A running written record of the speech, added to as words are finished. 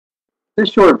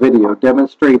This short video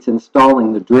demonstrates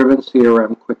installing the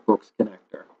DrivenCRM QuickBooks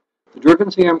connector. The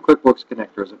DrivenCRM QuickBooks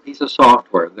connector is a piece of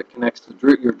software that connects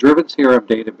your DrivenCRM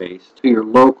database to your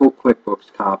local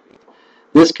QuickBooks copy.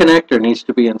 This connector needs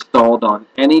to be installed on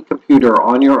any computer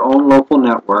on your own local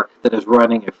network that is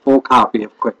running a full copy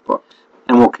of QuickBooks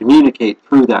and will communicate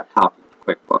through that copy of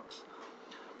QuickBooks.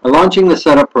 By launching the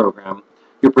setup program,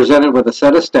 you're presented with a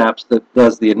set of steps that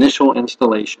does the initial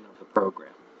installation of the program.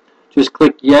 Just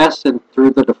click yes and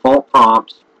through the default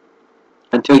prompts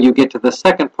until you get to the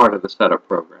second part of the setup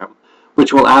program,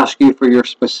 which will ask you for your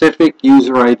specific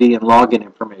user ID and login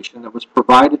information that was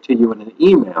provided to you in an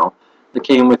email that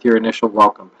came with your initial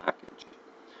welcome package.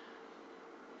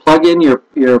 Plug in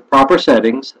your proper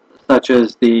settings, such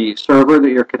as the server that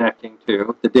you're connecting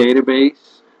to, the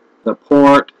database, the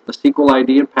port, the SQL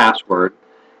ID and password,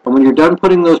 and when you're done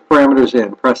putting those parameters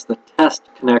in, press the Test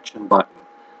Connection button.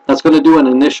 That's going to do an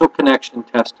initial connection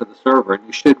test to the server, and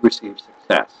you should receive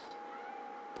success.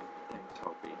 Thanks,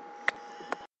 Hopi.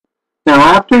 Now,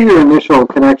 after your initial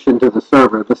connection to the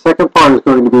server, the second part is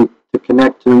going to be to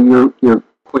connect to your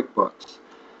QuickBooks.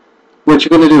 What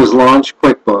you're going to do is launch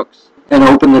QuickBooks and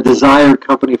open the desired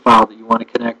company file that you want to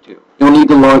connect to. You'll need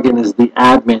to log in as the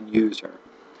admin user.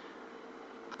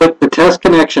 Click the Test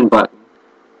Connection button,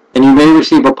 and you may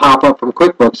receive a pop-up from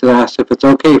QuickBooks that asks if it's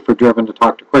okay for Driven to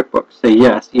talk to QuickBooks. Say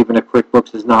yes, even if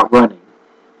QuickBooks is not running,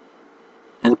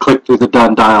 and click through the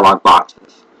Done dialog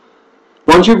boxes.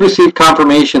 Once you've received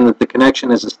confirmation that the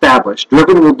connection is established,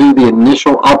 Driven will do the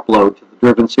initial upload to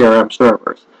the DrivenCRM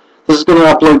servers. This is going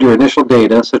to upload your initial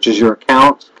data, such as your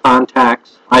accounts,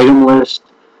 contacts, item list,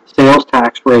 sales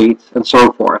tax rates, and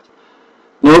so forth.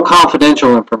 No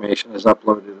confidential information is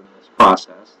uploaded in this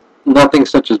process. Nothing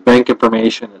such as bank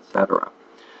information, etc.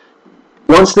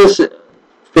 Once this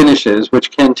finishes,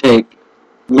 which can take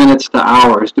minutes to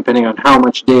hours depending on how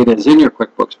much data is in your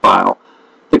QuickBooks file,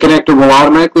 the connector will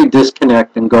automatically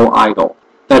disconnect and go idle.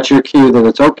 That's your cue that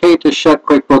it's okay to shut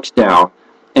QuickBooks down,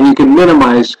 and you can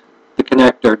minimize the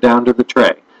connector down to the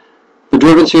tray. The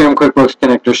DrivenCRM QuickBooks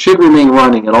connector should remain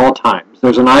running at all times.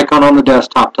 There's an icon on the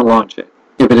desktop to launch it.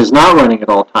 If it is not running at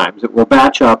all times, it will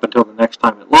batch up until the next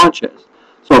time it launches.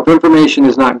 So if information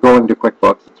is not going to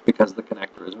QuickBooks, it's because the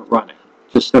connector isn't running.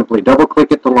 Just simply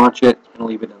double-click it to launch it and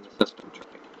leave it in the system tray.